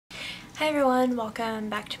Hi everyone, welcome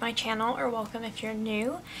back to my channel, or welcome if you're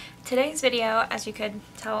new. Today's video, as you could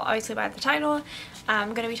tell obviously by the title,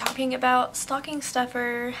 I'm going to be talking about stocking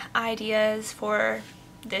stuffer ideas for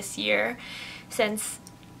this year since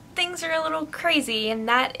things are a little crazy, and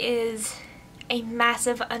that is a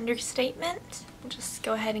massive understatement. We'll just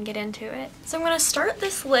go ahead and get into it. So I'm going to start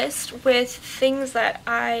this list with things that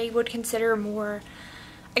I would consider more,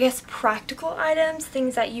 I guess, practical items,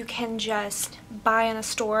 things that you can just buy in a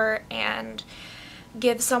store and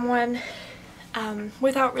give someone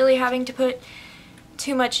without really having to put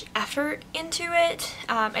too much effort into it.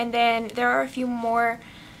 And then there are a few more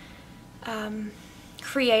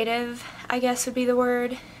creative, I guess would be the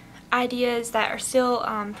word, ideas that are still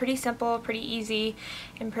pretty simple, pretty easy,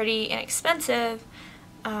 and pretty inexpensive.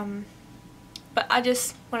 But I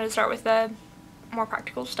just wanted to start with the more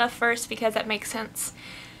practical stuff first because that makes sense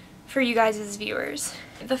for you guys as viewers.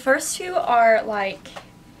 The first two are like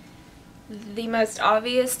the most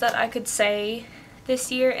obvious that I could say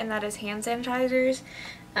this year, and that is hand sanitizers.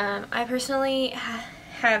 I personally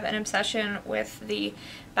have an obsession with the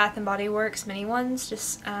Bath & Body Works mini ones,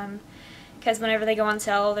 just because whenever they go on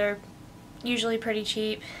sale they're usually pretty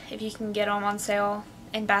cheap if you can get them on sale,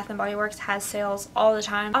 and Bath & Body Works has sales all the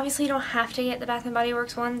time. Obviously you don't have to get the Bath & Body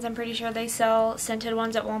Works ones. I'm pretty sure they sell scented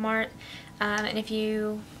ones at Walmart, and if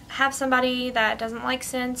you have somebody that doesn't like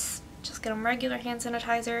scents, just get them regular hand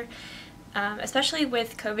sanitizer. Especially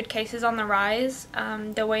with COVID cases on the rise,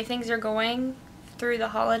 the way things are going through the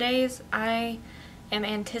holidays, I am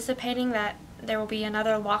anticipating that there will be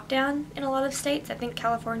another lockdown in a lot of states. I think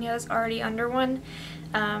California is already under one.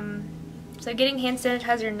 So getting hand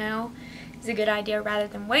sanitizer now is a good idea rather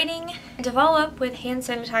than waiting. And to follow up with hand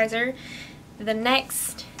sanitizer, the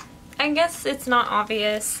next, I guess it's not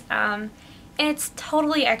obvious, and it's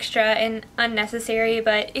totally extra and unnecessary,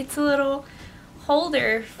 but it's a little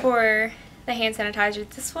holder for the hand sanitizer.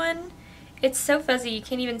 This one, it's so fuzzy you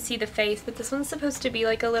can't even see the face, but this one's supposed to be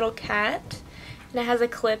like a little cat, and it has a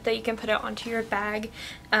clip that you can put it onto your bag.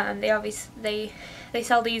 They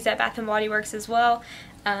sell these at Bath & Body Works as well.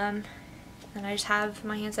 And I just have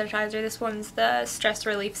my hand sanitizer. This one's the stress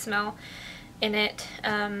relief smell in it.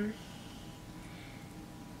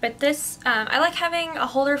 But this, I like having a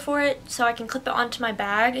holder for it so I can clip it onto my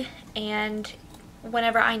bag, and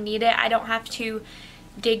whenever I need it I don't have to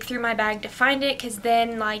dig through my bag to find it, because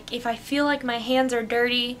then like if I feel like my hands are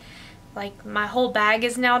dirty, like my whole bag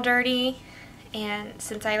is now dirty, and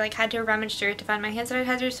since I like had to rummage through it to find my hand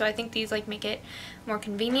sanitizer, so I think these like make it more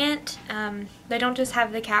convenient. They don't just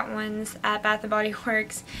have the cat ones at Bath & Body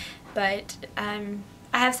Works, but I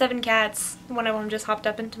have 7 cats. One of them just hopped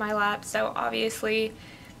up into my lap, so obviously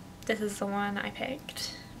this is the one I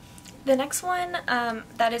picked. The next one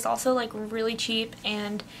that is also like really cheap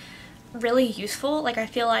and really useful, like I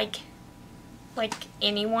feel like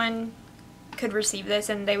anyone could receive this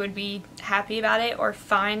and they would be happy about it or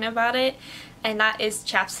fine about it, and that is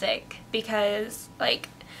chapstick. Because like,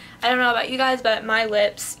 I don't know about you guys, but my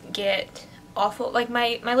lips get awful. Like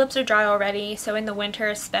my lips are dry already, so in the winter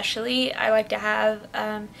especially I like to have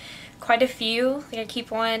quite a few. Like I keep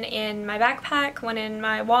one in my backpack, one in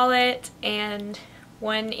my wallet, and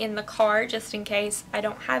one in the car just in case I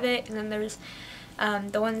don't have it, and then there's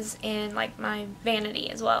the ones in like my vanity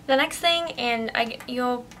as well. The next thing, and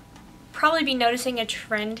you'll probably be noticing a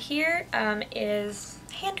trend here, is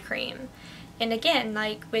hand cream. And again,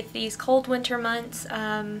 like with these cold winter months,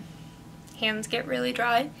 hands get really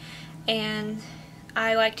dry, and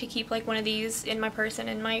I like to keep like one of these in my purse and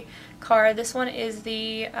in my car. This one is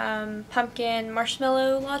the pumpkin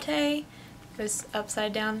marshmallow latte. It was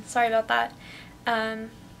upside down, sorry about that.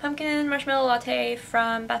 Pumpkin marshmallow latte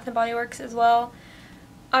from Bath & Body Works as well.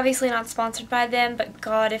 Obviously not sponsored by them, but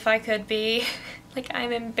God, if I could be. Like,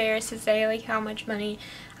 I'm embarrassed to say like how much money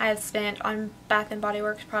I have spent on Bath & Body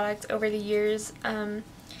Works products over the years.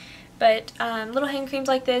 But little hand creams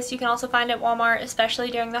like this you can also find at Walmart, especially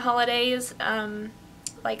during the holidays.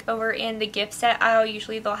 Like over in the gift set aisle,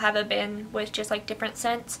 usually they'll have a bin with just like different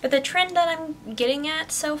scents. But the trend that I'm getting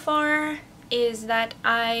at so far is that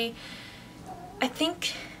I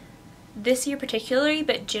think this year particularly,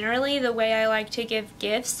 but generally the way I like to give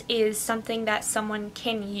gifts is something that someone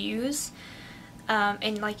can use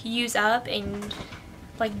and like use up and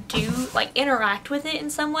like do like interact with it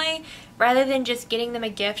in some way, rather than just getting them a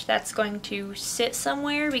gift that's going to sit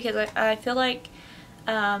somewhere, because I feel like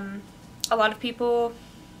a lot of people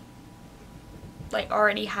like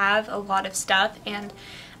already have a lot of stuff, and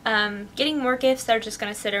getting more gifts that are just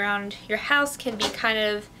going to sit around your house can be kind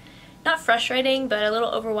of not frustrating, but a little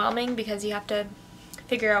overwhelming, because you have to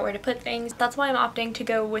figure out where to put things. That's why I'm opting to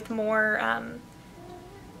go with more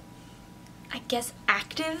I guess,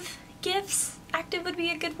 active gifts. Active would be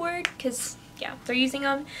a good word, because, yeah, they're using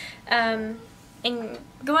them. And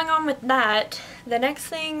going on with that, the next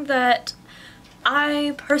thing that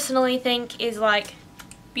I personally think is, like,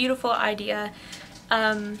 beautiful idea,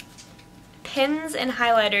 pens and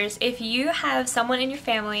highlighters. If you have someone in your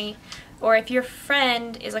family, or if your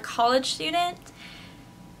friend is a college student,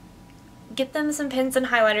 get them some pens and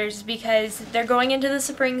highlighters, because they're going into the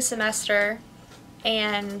spring semester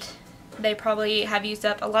and they probably have used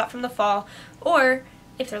up a lot from the fall, or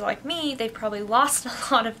if they're like me, they've probably lost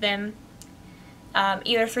a lot of them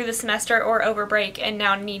either through the semester or over break and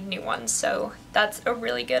now need new ones, so that's a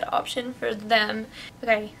really good option for them.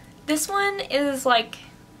 Okay, this one is like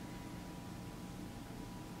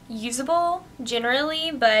usable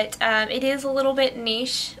generally, but it is a little bit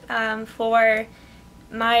niche for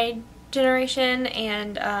my generation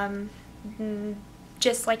and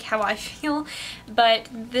just like how I feel. But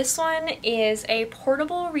this one is a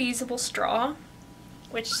portable reusable straw,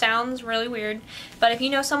 which sounds really weird, but if you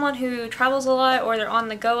know someone who travels a lot or they're on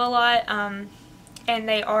the go a lot and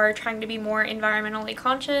they are trying to be more environmentally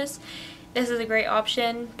conscious, this is a great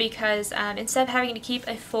option, because instead of having to keep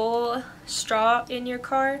a full straw in your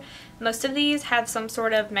car, most of these have some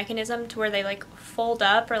sort of mechanism to where they like fold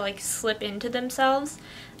up or like slip into themselves.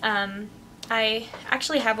 I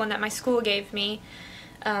actually have one that my school gave me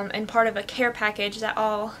and part of a care package that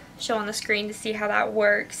I'll show on the screen to see how that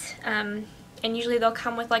works. And usually they'll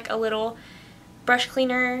come with like a little brush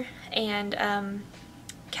cleaner and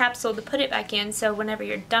capsule to put it back in, so whenever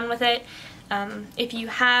you're done with it, if you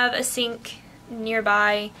have a sink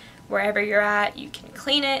nearby wherever you're at, you can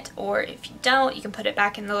clean it, or if you don't, you can put it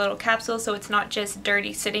back in the little capsule so it's not just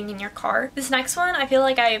dirty sitting in your car. This next one, I feel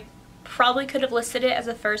like I probably could have listed it as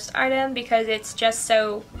a first item because it's just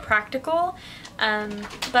so practical,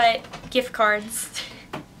 but gift cards.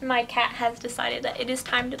 My cat has decided that it is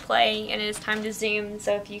time to play and it is time to zoom,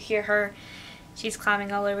 so if you hear her, she's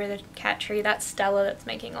climbing all over the cat tree. That's Stella that's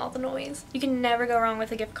making all the noise. You can never go wrong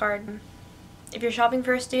with a gift card. If you're shopping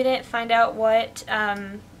for a student, find out what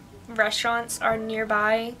restaurants are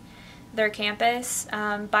nearby their campus.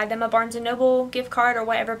 Buy them a Barnes & Noble gift card or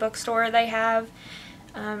whatever bookstore they have.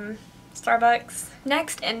 Starbucks.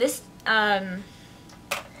 Next, and this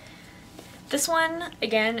one,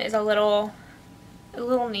 again, is a little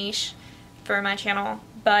niche for my channel,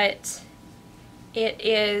 but it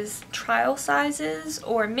is trial sizes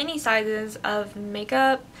or mini sizes of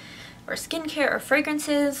makeup or skincare or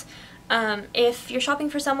fragrances. If you're shopping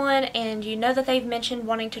for someone and you know that they've mentioned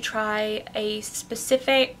wanting to try a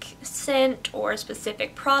specific scent or a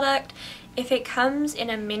specific product, if it comes in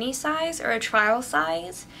a mini size or a trial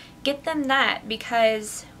size, get them that,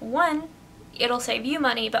 because one, it'll save you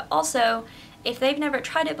money, but also if they've never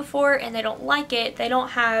tried it before and they don't like it, they don't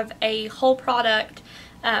have a whole product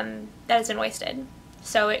that has been wasted.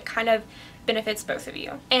 So it kind of benefits both of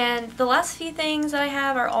you. And the last few things that I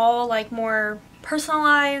have are all like more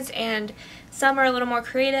personalized and some are a little more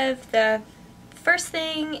creative. The first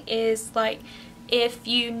thing is like, if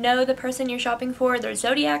you know the person you're shopping for, their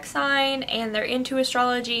zodiac sign, and they're into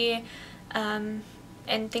astrology and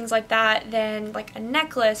things like that, then like a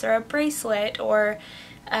necklace or a bracelet or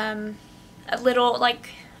a little like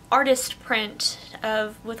artist print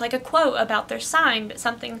with like a quote about their sign, but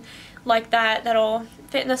something like that that'll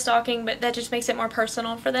fit in the stocking, but that just makes it more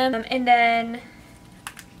personal for them. And then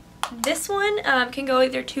this one can go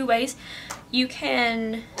either two ways. You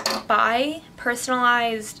can buy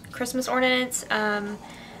personalized Christmas ornaments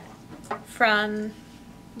from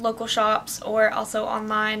local shops or also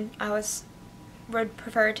online. I would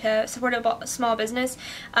prefer to support a small business,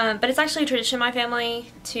 but it's actually a tradition in my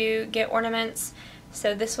family to get ornaments.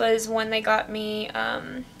 So this was one they got me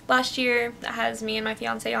last year that has me and my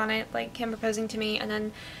fiance on it, like him proposing to me, and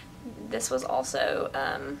then this was also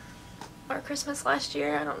our Christmas last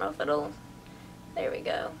year. I don't know if it'll, there we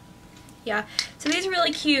go. Yeah, so these are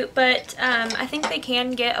really cute, but I think they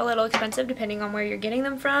can get a little expensive depending on where you're getting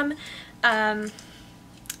them from.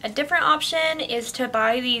 A different option is to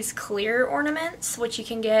buy these clear ornaments, which you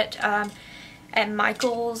can get at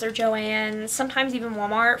Michael's or Joann's, sometimes even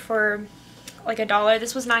Walmart for like $1.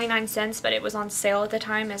 This was 99 cents, but it was on sale at the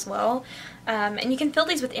time as well. And you can fill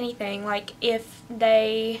these with anything, like if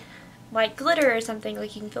they like glitter or something,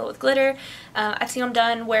 like you can fill it with glitter. I've seen them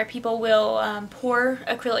done where people will pour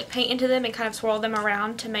acrylic paint into them and kind of swirl them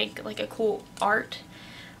around to make like a cool art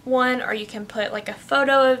one, or you can put like a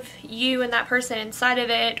photo of you and that person inside of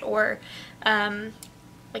it, or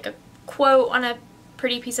like a quote on a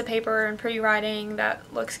pretty piece of paper and pretty writing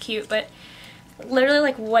that looks cute, but literally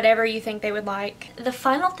like whatever you think they would like. The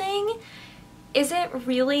final thing isn't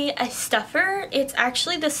really a stuffer, it's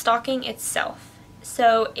actually the stocking itself.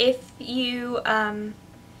 So if you,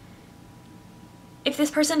 if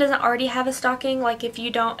this person doesn't already have a stocking, like if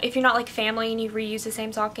you're not like family and you reuse the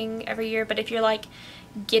same stocking every year, but if you're like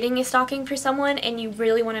getting a stocking for someone and you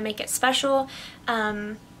really want to make it special,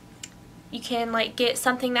 you can like get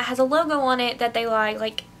something that has a logo on it that they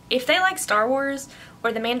like if they like Star Wars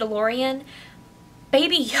or The Mandalorian,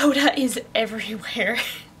 Baby Yoda is everywhere.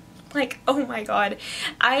 Like, oh my god,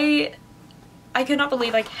 I could not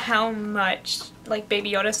believe like how much like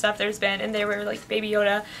Baby Yoda stuff there's been, and there were like Baby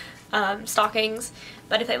Yoda stockings.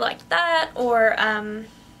 But if they like that, or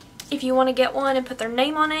if you want to get one and put their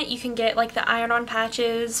name on it, you can get like the iron-on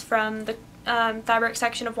patches from the fabric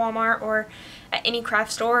section of Walmart or at any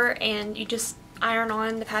craft store, and you just iron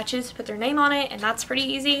on the patches, put their name on it, and that's pretty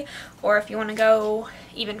easy. Or if you want to go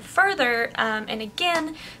even further and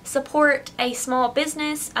again support a small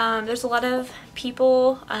business, there's a lot of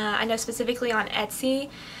people, I know specifically on Etsy,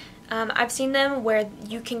 I've seen them where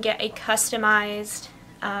you can get a customized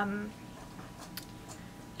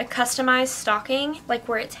stocking, like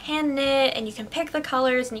where it's hand knit and you can pick the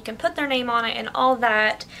colors and you can put their name on it and all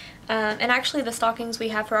that. And actually the stockings we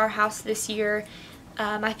have for our house this year,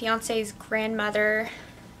 my fiance's grandmother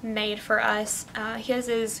made for us. His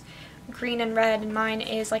is green and red and mine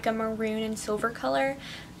is like a maroon and silver color.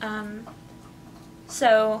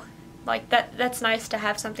 So like that's nice to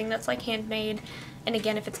have something that's like handmade, and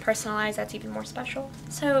again if it's personalized that's even more special.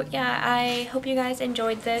 So yeah, I hope you guys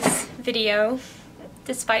enjoyed this video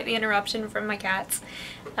despite the interruption from my cats.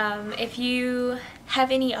 If you have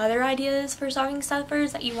any other ideas for stocking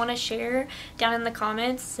stuffers that you want to share down in the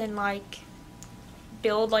comments and like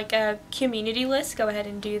build like a community list, go ahead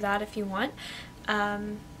and do that if you want.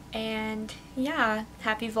 And yeah,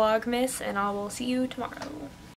 happy Vlogmas, and I will see you tomorrow.